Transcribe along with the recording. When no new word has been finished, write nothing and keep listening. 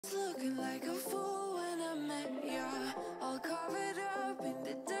Looking like a fool when I met ya, all covered up in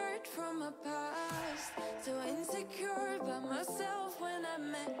the dirt from my past. So insecure by myself when I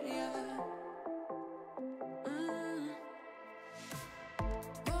met ya.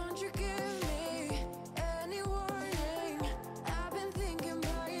 Won't you give me any warning? I've been thinking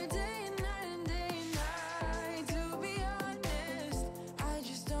about you day and night and day and night. To be honest, I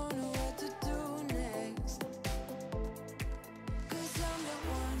just don't know what to do next. 'Cause I'm the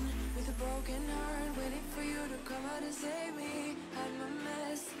one with a broken heart, waiting for you to come out and save me. I'm a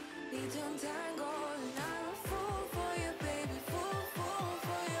mess, need to untangle, and I'm a fool for you, baby. Fool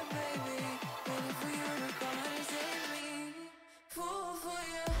for you, baby. Waiting for you to come out and save me. Fool for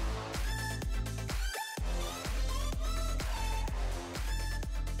you.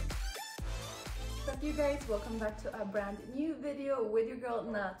 What's up, you guys? Welcome back to a brand new video with your girl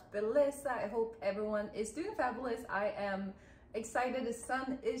Nat Belissa. I hope everyone is doing fabulous. I am excited. The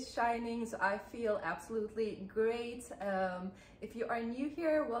sun is shining, so I feel absolutely great. If you are new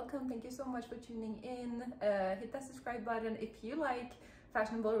here, welcome. Thank you so much for tuning in. Hit that subscribe button if you like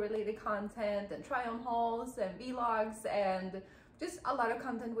fashionable related content and try on hauls and vlogs and just a lot of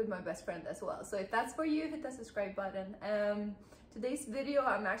content with my best friend as well. So if that's for you, hit that subscribe button. Today's video,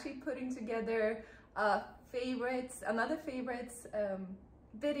 I'm actually putting together another favorites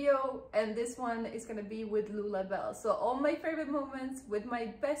video, and this one is gonna be with Lula Bell. So all my favorite moments with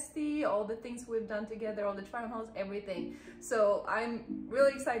my bestie, all the things we've done together, all the try on hauls, everything. So I'm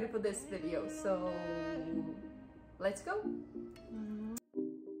really excited for this video. So let's go.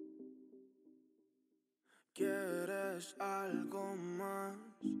 ¿Quieres algo más?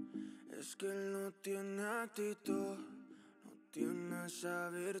 Es que él no tiene actitud, no tiene esa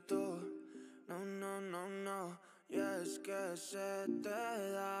virtud. No, no, no, no. Y es que se te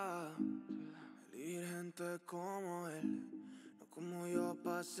da elegir gente como él, no como yo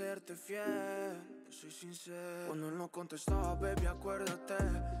pa' serte fiel. Te soy sincero. Cuando él no contestaba, baby, acuérdate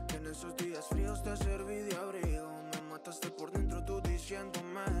que en esos días fríos te serví de abrigo. Me mataste por dentro tú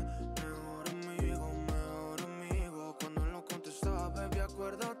diciéndome mejor amigo, mejor amigo. Cuando él no contestaba, baby,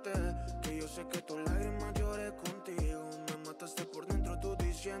 acuérdate que yo sé que tus lágrimas lloré contigo. Me mataste por dentro tú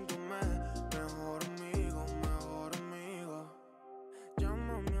diciéndome mejor amigo, mejor amigo.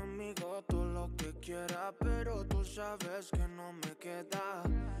 Llámame amigo, todo lo que quiera, pero tú sabes que no me queda.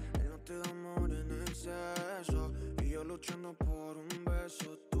 Él no te da amor en exceso y yo luchando por un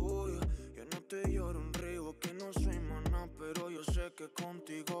beso tuyo. Yo no te lloro un río, que no soy maná, pero yo sé que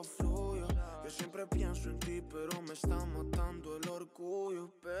contigo fluyo. Yo siempre pienso en ti, pero me está matando el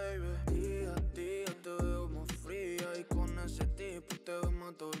orgullo, baby. Día a día te veo más fría y con ese tipo te veo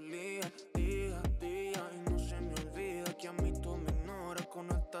más dolida. Día a día y no se me olvida que a mí tú me ignoras con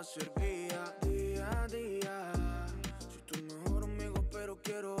esta servida. Día a día, soy tu mejor amigo, pero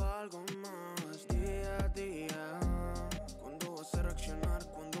quiero algo más. Día a día, ¿cuándo vas a reaccionar?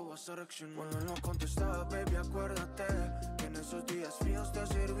 ¿Cuándo vas a reaccionar? Cuando él no contestaba, baby, acuérdate que en esos días fríos te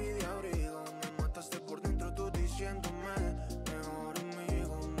serví de abrigo. Me mataste por dentro tú diciéndome mejor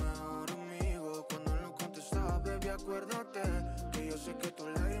amigo, mejor amigo. Cuando él no contestaba, baby, acuérdate que yo sé que tus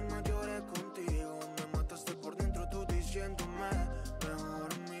lágrimas lloré contigo. Me mataste por dentro tú diciéndome mejor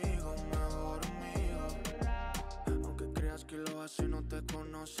amigo, mejor amigo. Aunque creas que lo hace, no te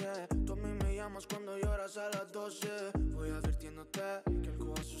conoce. Tú a mí me llamas cuando lloras a las 12. Voy advirtiéndote que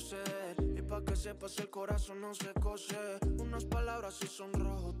algo va a suceder. Y pa' que sepas, el corazón no se cose. Unas palabras y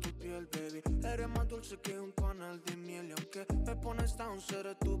sonrojo tu piel, baby. Eres más dulce que un panal de miel. Y aunque me pones down,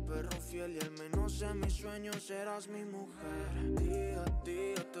 seré tu perro fiel. Y al menos en mis sueños serás mi mujer. Día a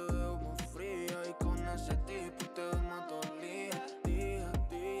día te veo más fría y con ese tipo te veo más dolida. Día a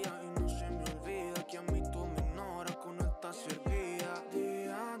día y no se me olvida que a mí tú me ignoras con esta servida.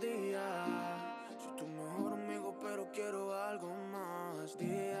 Día a día, soy tu mejor amigo, pero quiero algo más.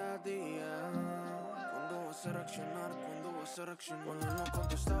 Día a día, ¿cuándo vas a reaccionar? ¿Cuándo vas a reaccionar? Cuando él no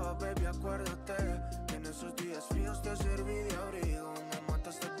contestaba, baby, acuérdate que en esos días fríos te serví de abrigo. Me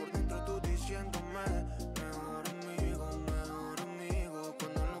mataste por dentro tú diciéndome mejor amigo, mejor amigo.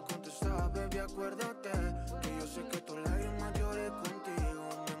 Cuando él no contestaba, baby, acuérdate que yo sé que tus lágrimas lloré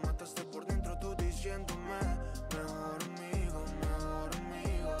contigo. Me mataste por dentro tú diciéndome mejor amigo, mejor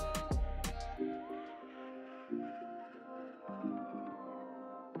amigo.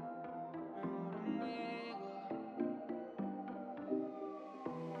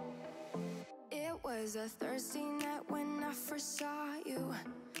 It was a Thursday night when I first saw you.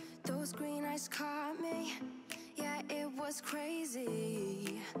 Those green eyes caught me. Yeah, it was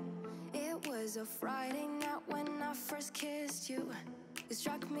crazy. It was a Friday night when I first kissed you. You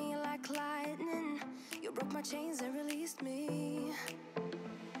struck me like lightning. You broke my chains and released me.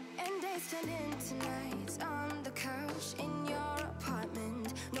 days turn into nights on the couch in your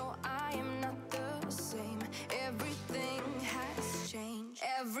apartment. No, I am not the same. Everything has changed.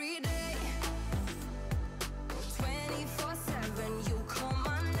 Every day, 24/7, you call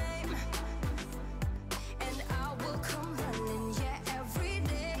my name, and I will come running. Yeah, every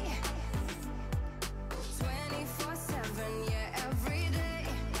day, 24/7. Yeah, every day,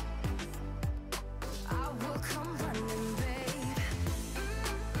 I will come running, babe.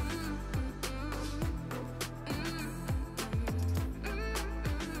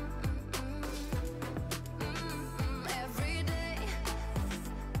 Every day,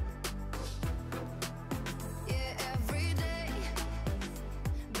 yeah, every day,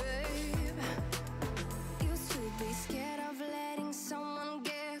 babe. Used to be scared of letting someone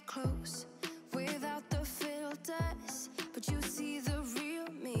get close without the filters, but you see the real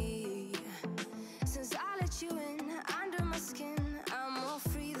me. Since I let you in under my skin, I'm more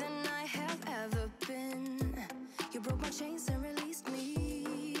free than I have ever been. You broke my chains and released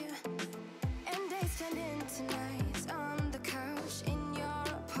me, and days turned into nights on the couch in your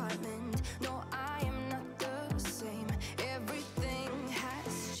apartment. No, I am not the same. Everything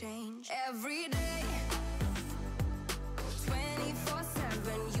has changed. Every day,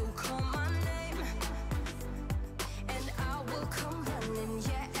 24/7, you call my name, and I will come running.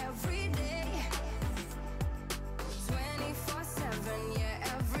 Yeah, every day, 24/7.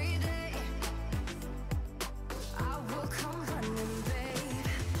 Yeah, every day, I will come running, babe.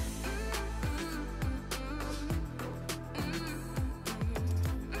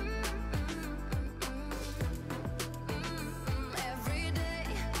 Every day,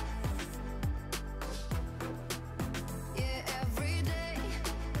 yeah, every day,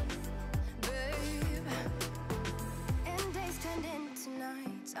 babe. And days turned into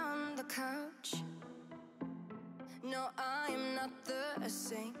nights on the couch. No, I'm not the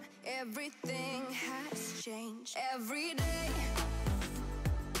same. Everything has changed. Every day,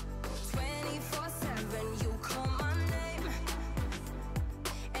 24/7, you call my name,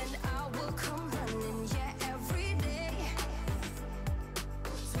 and I will come running. Yeah, every day,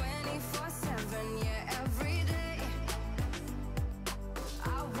 24/7. Yeah, every day,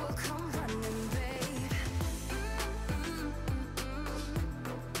 I will come running, babe.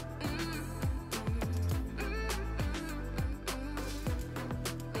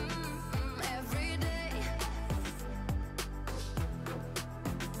 Every day,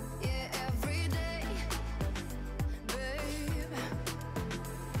 yeah, every day, babe.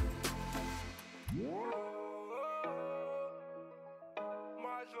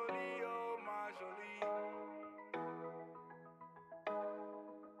 Ma jolie, oh ma jolie.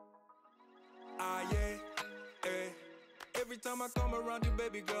 Ah yeah, eh. Every time I come around you,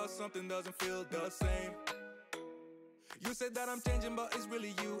 baby girl, something doesn't feel the same. You said that I'm changing, but it's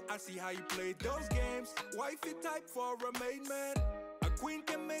really you. I see how you play those games. Wifey type for a main man. A queen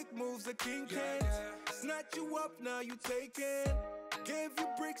can make moves, a king can't. Snatch you up, now you taking. Gave you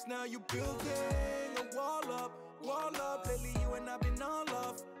bricks, now you building a wall up, wall up. Lately you and I've been all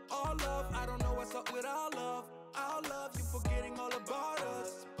love, all love. I don't know what's up with our love, our love. You forgetting all about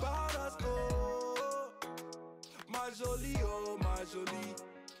us, oh. My jolie, oh my jolie.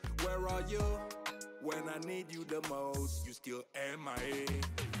 Where are you when I need you the most? You still MIA.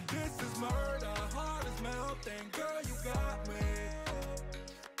 This is murder, heart is melting. Girl, you got me.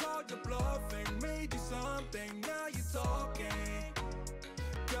 Called your bluffing, made you something. Now you talking,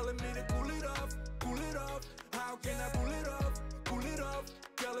 telling me to cool it off, cool it off. How can I cool it off, cool it off?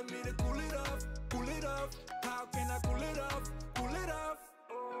 Telling me to cool it off, cool it off. How can I cool it off, cool it off?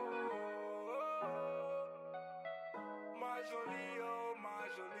 Ma jolie, oh ma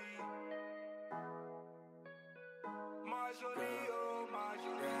jolie. Ma jolie, oh ma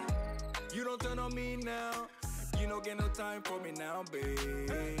jolie. You don't turn on me now. You don't get no time for me now,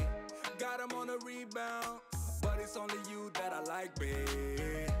 babe. Got him on a rebound, but it's only you that I like,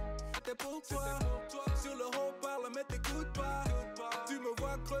 babe. C'était pour toi, sur le haut parlement tes coups de pas. Tu me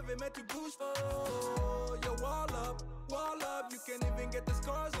vois crever mais tu bouges pas. Oh, yo, wall up, you can't even get the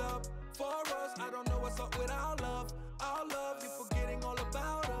scars up. For us, I don't know what's up with our love, you're forgetting all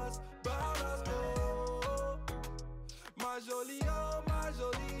about us, oh. My jolie, oh my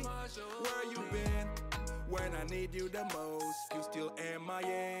jolie, where you been? When I need you the most, you still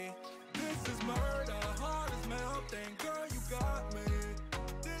MIA. This is murder, heart is melting. Girl, you got me.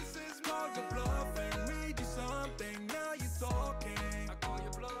 This is called your bluffing. Made you something, now you talking. I call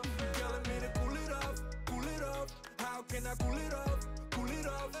you bluffing. Telling me to cool it off, cool it off. How can I cool it off, cool it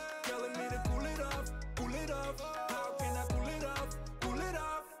off? Telling me to cool it off, cool it off. How can I cool it off, cool it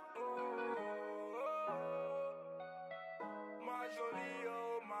off? Ma jolie,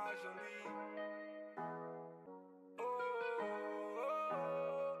 oh ma jolie.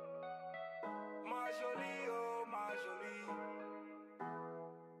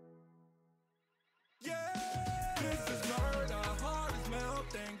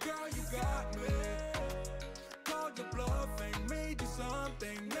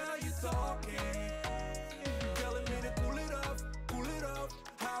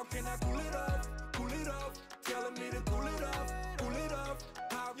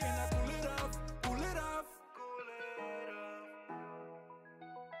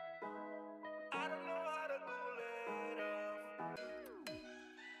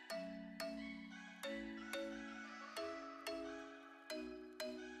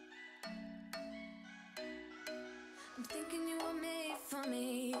 I'm thinking you were made for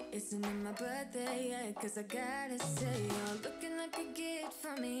me. Isn't it my birthday yet? Cause I gotta say, you're looking like a gift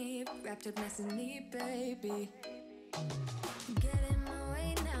for me. Wrapped up nice and neat, baby. Get in my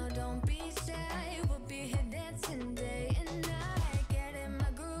way now, don't be shy. We'll be here dancing day and night. Get in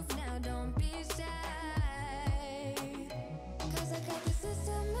my groove now, don't be shy. Cause I got this list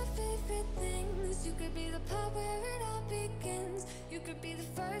of my favorite things. You could be the part where it all begins. You could be the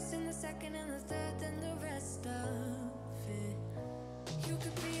first and the second and the third and the rest of it. You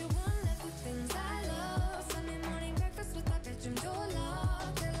could be one of the things I love. Sunday morning breakfast with my bedroom door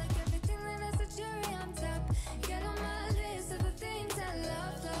locked. I like everything that has a cherry on top. Get on my list of the things I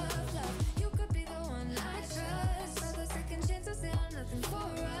love, love, love. You could be the one I trust. All the second chances, they are nothing for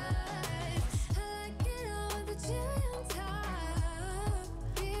us. I like it all with the cherry on top.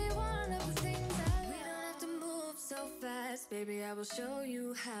 Be one of the things I love. We don't have to move so fast, baby. I will show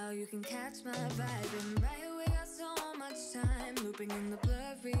you how you can catch my vibe. And right here we got so much time, looping in the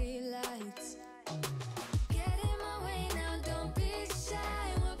blurry lights. Get in my way now, don't be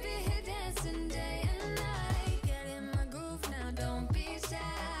shy. We'll be here dancing day and night. Get in my groove now, don't be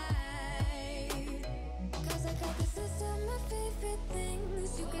shy. Cause I got this list of my favorite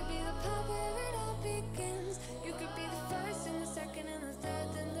things. You could be the part where it all begins. You could be the first and the second and the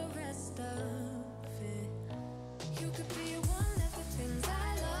third and the rest of it. You could be one of the things I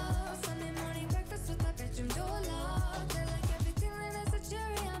love. Sunday morning breakfast with my bedroom door locked. I like everything that has a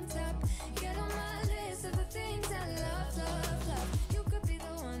cherry on top. Get on my list of the things I love, love, love. You could be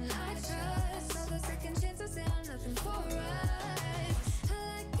the one I trust. All the second chances, they are nothing for us. I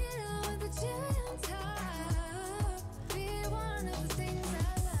like it all with the cherry on top. Be one of the things I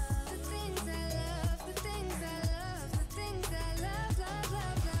love. The things I love, the things I love, the things I love, love,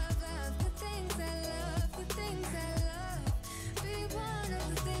 love, love, love. The things I love, the things I love. Be one of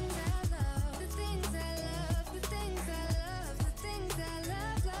the things I love. The things I love, the things I love, the things I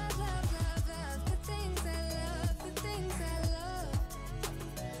love, love, love, love, love. The things I love, the things I love.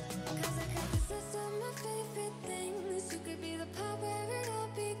 Cause I got this list of my favorite things. You could be the part where it all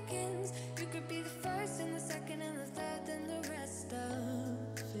begins. You could be the first and the second and the third and the rest of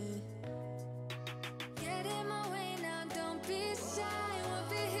it. Get in my way now, don't be shy. We'll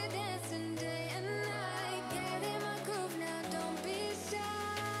be here dancing day and night. Get in my groove now, don't be shy.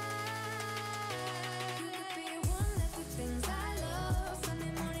 You could be one of the things I love.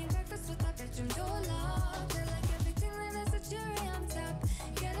 Sunday morning breakfast with my bedroom door locked. I like everything that has a cherry on top.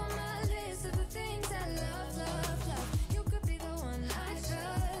 Get on my list of the things I love, love, love. You could be the one I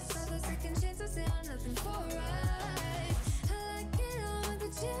trust. All the second chances, they are nothing for us. I like it all with the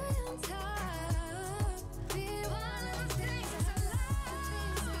cherry on top. Be one of the things I love. The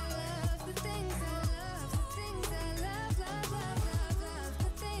things I love, the things I love, the things I love, love, love, love, love. The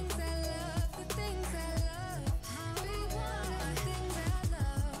things I love, the things I love. Be one of the things I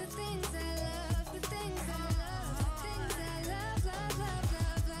love. The things I love, the things I love, the things I love, love, love,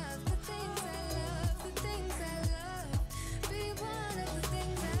 love, love. The things I love, the things I love. Be one of the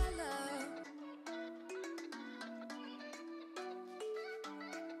things I love.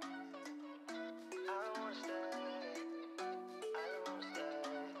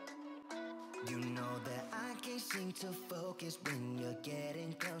 You know that I can't seem to focus when you're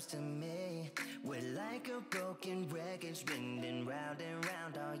getting close to me. We're like a broken record spinning round and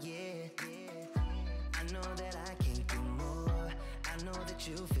round all year. I know that I can't do more. I know that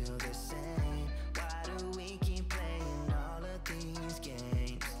you feel the same. Why do we keep playing all of these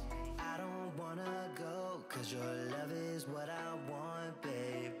games? I don't wanna go, cause your love is what I want,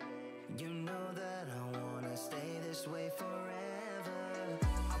 babe. You know that I wanna stay this way forever.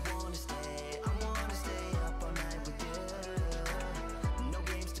 I wanna stay up all night with you. No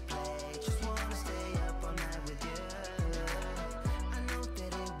games to play, just wanna stay up all night with you. I know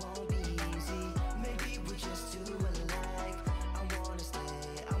that it won't be easy, maybe we're just too alike. I wanna stay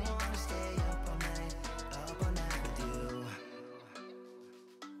up all night with you.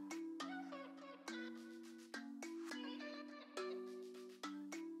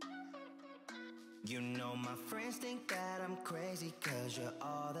 You know my friends think that I'm crazy, cause you're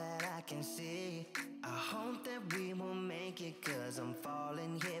all that I can see. I hope that we will make it, cause I'm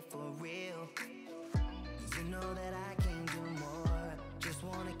falling here for real. You know that I can do more, just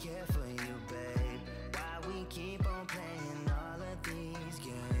wanna care for you, babe. Why we keep on playing all of these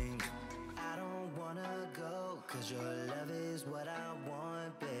games? I don't wanna go, cause your love is what I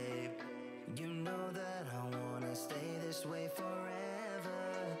want, babe. You know that I wanna stay this way forever.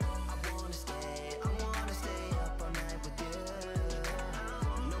 I wanna stay up all night with you.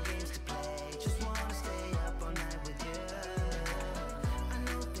 No games to play, just wanna stay up all night with you. I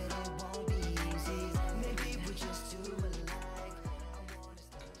know that it won't be easy, maybe we're just too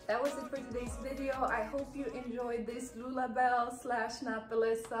today's video. I hope you enjoyed this Lulabelle slash Nat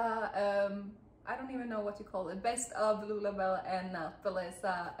Belissa. I don't even know what you call it. Best of Lulabelle and Nat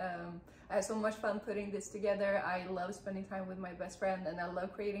Belissa. I had so much fun putting this together. I love spending time with my best friend and I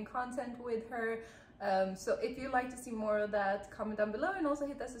love creating content with her. So if you'd like to see more of that, comment down below and also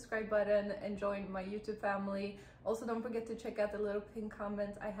hit that subscribe button and join my YouTube family. Also, don't forget to check out the little pin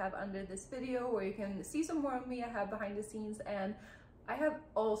comment I have under this video where you can see some more of me. I have behind the scenes and I have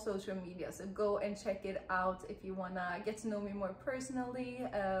all social media, so go and check it out if you wanna get to know me more personally.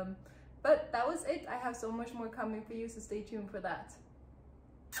 But that was it. I have so much more coming for you, so stay tuned for that.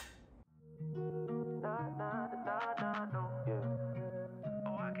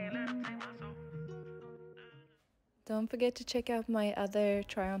 Don't forget to check out my other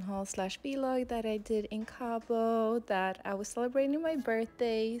try-on haul slash vlog that I did in Cabo that I was celebrating my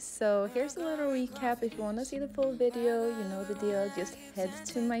birthday. So here's a little recap. If you want to see the full video, you know the deal, just head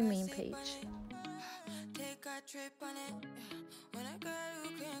to my main page. Take a trip on it. When I got you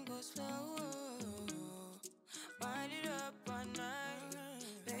can go slow. Wind it up all night.